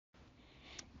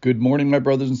Good morning, my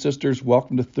brothers and sisters.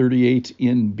 Welcome to 38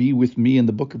 in Be With Me in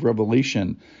the book of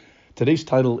Revelation. Today's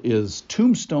title is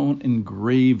Tombstone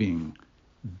Engraving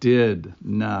Did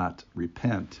Not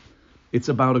Repent. It's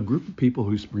about a group of people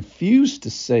who refuse to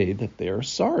say that they are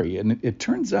sorry. And it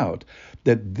turns out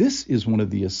that this is one of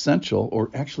the essential,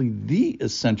 or actually the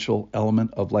essential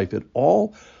element of life. It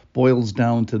all boils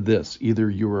down to this. Either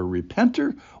you're a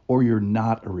repenter or you're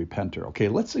not a repenter. Okay,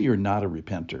 let's say you're not a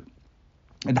repenter.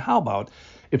 And how about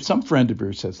if some friend of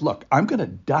yours says, look, I'm going to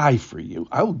die for you.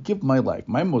 I will give my life,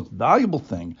 my most valuable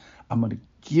thing. I'm going to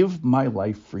give my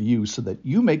life for you so that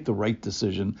you make the right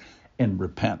decision and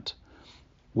repent.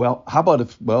 Well, how about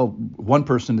if, one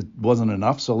person wasn't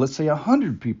enough, so let's say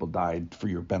 100 people died for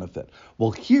your benefit.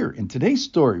 Well, here in today's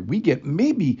story, we get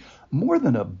maybe more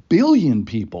than 1 billion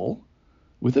people,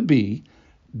 with a B,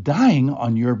 dying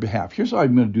on your behalf. Here's how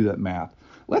I'm going to do that math.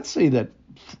 Let's say that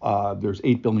there's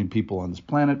 8 billion people on this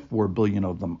planet. 4 billion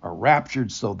of them are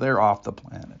raptured, so they're off the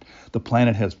planet. The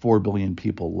planet has 4 billion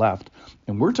people left,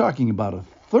 and we're talking about a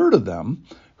third of them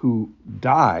who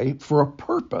die for a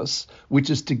purpose, which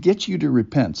is to get you to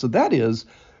repent. So that is,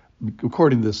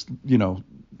 according to this,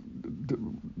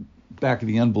 back of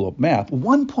the envelope math,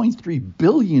 1.3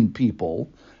 billion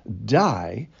people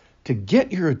die to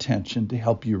get your attention to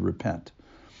help you repent.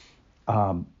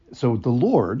 So the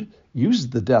Lord uses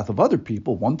the death of other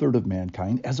people, 1/3 of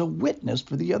mankind, as a witness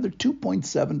for the other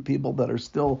 2.7 people that are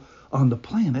still on the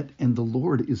planet, and the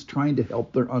Lord is trying to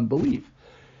help their unbelief.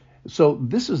 So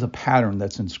this is a pattern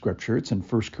that's in Scripture. It's in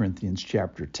 1 Corinthians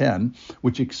chapter 10,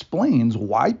 which explains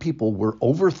why people were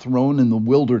overthrown in the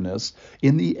wilderness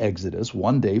in the Exodus.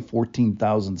 One day,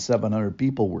 14,700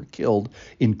 people were killed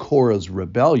in Korah's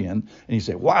rebellion. And you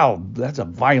say, wow, that's a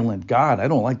violent God. I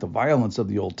don't like the violence of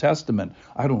the Old Testament.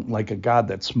 I don't like a God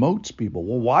that smotes people.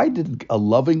 Well, why did a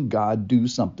loving God do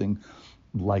something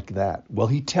like that? Well,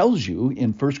 he tells you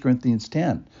in 1 Corinthians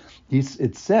 10.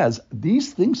 It says,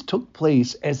 these things took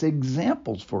place as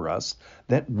examples for us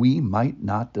that we might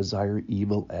not desire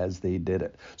evil as they did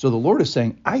it. So the Lord is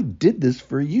saying, I did this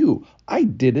for you. I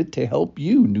did it to help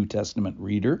you, New Testament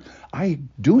reader. I'm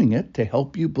doing it to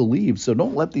help you believe. So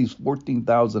don't let these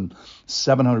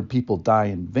 14,700 people die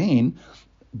in vain.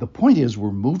 The point is,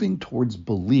 we're moving towards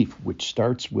belief, which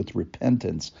starts with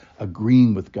repentance,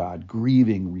 agreeing with God,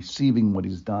 grieving, receiving what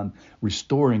he's done,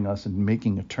 restoring us, and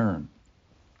making a turn.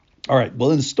 All right, well,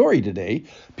 in the story today,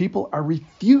 people are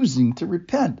refusing to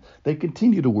repent. They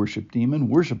continue to worship demons,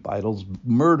 worship idols,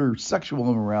 murder, sexual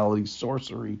immorality,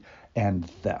 sorcery, and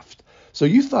theft. So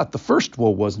you thought the first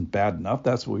woe wasn't bad enough.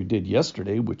 That's what we did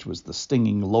yesterday, which was the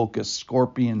stinging locusts,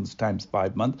 scorpions times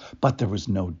 5 months, but there was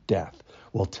no death.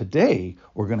 Well, today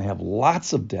we're going to have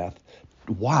lots of death.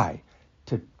 Why?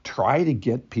 To try to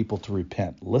get people to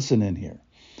repent. Listen in here.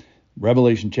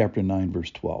 Revelation chapter 9,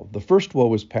 verse 12. The first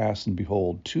woe is past, and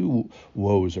behold, 2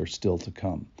 woes are still to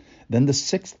come. Then the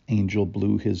 6th angel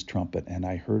blew his trumpet, and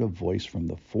I heard a voice from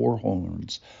the 4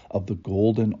 horns of the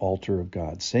golden altar of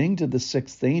God, saying to the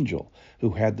 6th angel who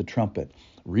had the trumpet,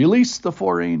 release the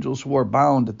 4 angels who are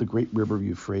bound at the great river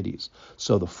Euphrates.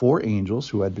 So the 4 angels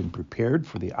who had been prepared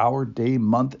for the hour, day,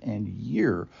 month, and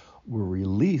year were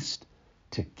released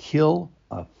to kill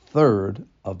 1/3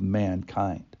 of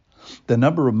mankind. The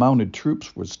number of mounted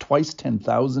troops was twice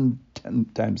 10,000, 10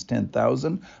 times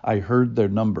 10,000. I heard their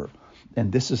number.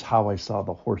 And this is how I saw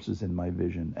the horses in my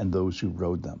vision and those who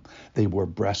rode them. They wore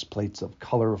breastplates of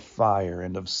color of fire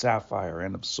and of sapphire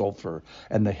and of sulfur.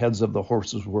 And the heads of the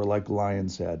horses were like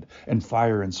lion's head. And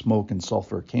fire and smoke and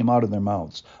sulfur came out of their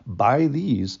mouths. By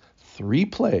these 3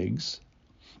 plagues,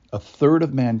 1/3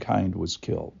 of mankind was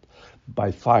killed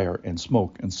by fire and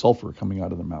smoke and sulfur coming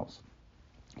out of their mouths.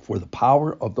 For the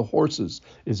power of the horses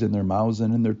is in their mouths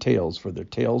and in their tails, for their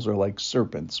tails are like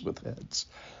serpents with heads,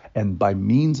 and by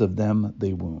means of them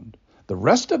they wound. The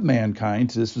rest of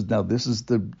mankind, so they're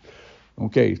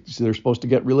supposed to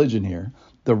get religion here.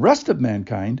 The rest of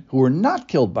mankind who were not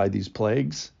killed by these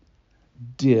plagues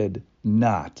did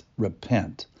not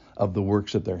repent of the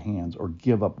works of their hands, or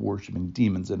give up worshiping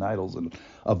demons and idols and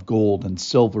of gold and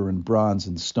silver and bronze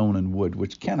and stone and wood,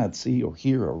 which cannot see or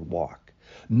hear or walk.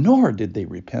 Nor did they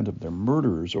repent of their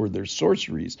murders or their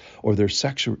sorceries or their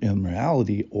sexual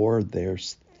immorality or their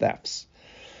thefts.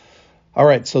 All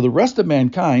right, so the rest of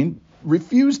mankind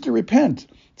refused to repent.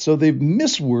 So they've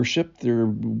misworshipped. They're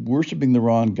worshiping the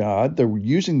wrong God. They're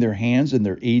using their hands and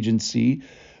their agency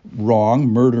wrong,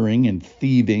 murdering and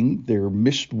thieving. They're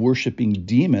misworshiping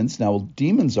demons. Now,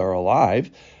 demons are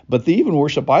alive, but they even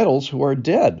worship idols who are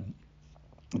dead.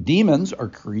 Demons are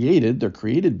created, they're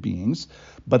created beings,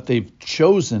 but they've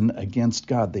chosen against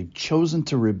God. They've chosen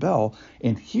to rebel.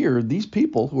 And here, these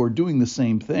people who are doing the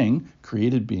same thing,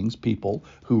 created beings, people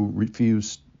who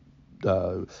refuse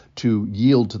to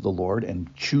yield to the Lord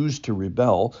and choose to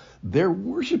rebel, they're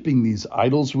worshiping these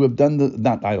idols who have done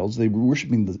not idols, they were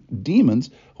worshiping the demons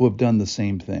who have done the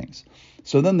same things.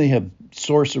 So then they have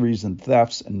sorceries and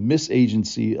thefts and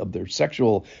misagency of their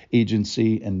sexual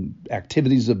agency and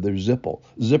activities of their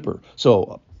zipper.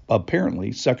 So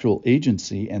apparently sexual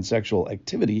agency and sexual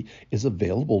activity is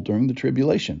available during the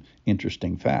tribulation.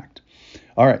 Interesting fact.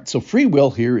 All right, so free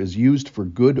will here is used for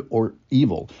good or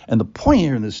evil. And the point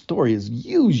here in this story is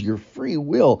use your free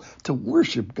will to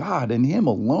worship God and Him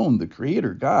alone, the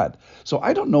Creator God. So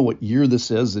I don't know what year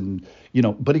this is, and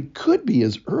but it could be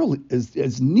as early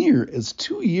as near as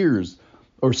 2 years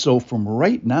or so from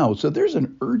right now. So there's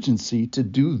an urgency to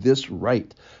do this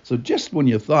right. So just when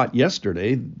you thought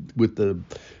yesterday with the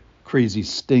crazy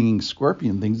stinging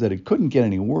scorpion things that it couldn't get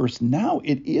any worse, now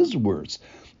it is worse.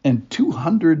 And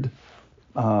 200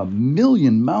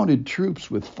 million mounted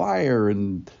troops with fire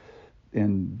and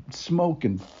smoke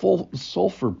and full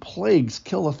sulfur plagues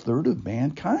kill a third of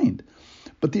mankind.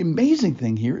 But the amazing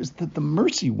thing here is that the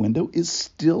mercy window is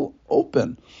still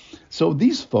open. So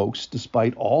these folks,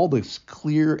 despite all this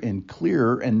clear and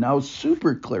clearer and now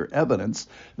super clear evidence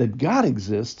that God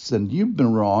exists and you've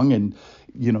been wrong and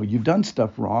you've done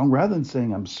stuff wrong, rather than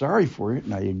saying I'm sorry for it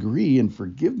and I agree and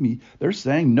forgive me, they're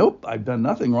saying, nope, I've done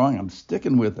nothing wrong, I'm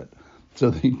sticking with it. So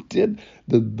they did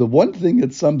the one thing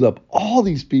that sums up all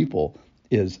these people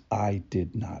is I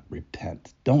did not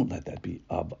repent. Don't let that be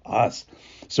of us.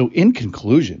 So in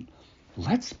conclusion,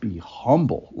 let's be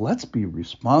humble, let's be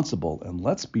responsible, and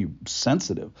let's be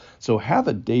sensitive. So have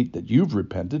a date that you've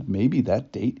repented. Maybe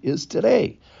that date is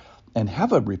today. And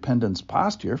have a repentance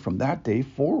posture from that day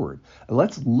forward.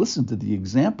 Let's listen to the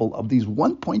example of these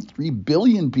 1.3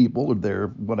 billion people, or there,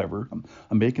 whatever,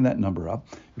 I'm making that number up.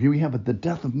 Here we have the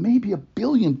death of maybe 1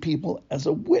 billion people as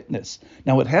a witness.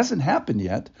 Now, it hasn't happened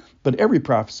yet, but every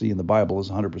prophecy in the Bible is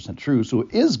 100% true, so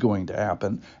it is going to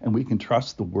happen, and we can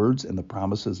trust the words and the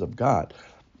promises of God.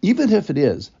 Even if it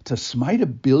is to smite 1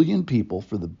 billion people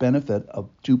for the benefit of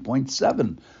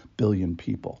 2.7 billion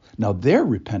people. Now, their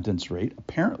repentance rate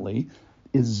apparently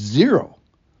is 0.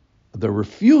 The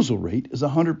refusal rate is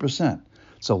 100%.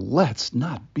 So let's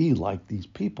not be like these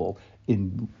people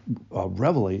in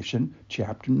Revelation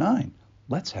chapter 9.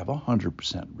 Let's have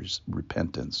 100%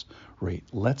 repentance rate.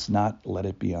 Let's not let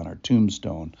it be on our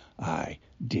tombstone, I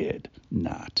did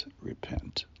not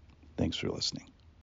repent. Thanks for listening.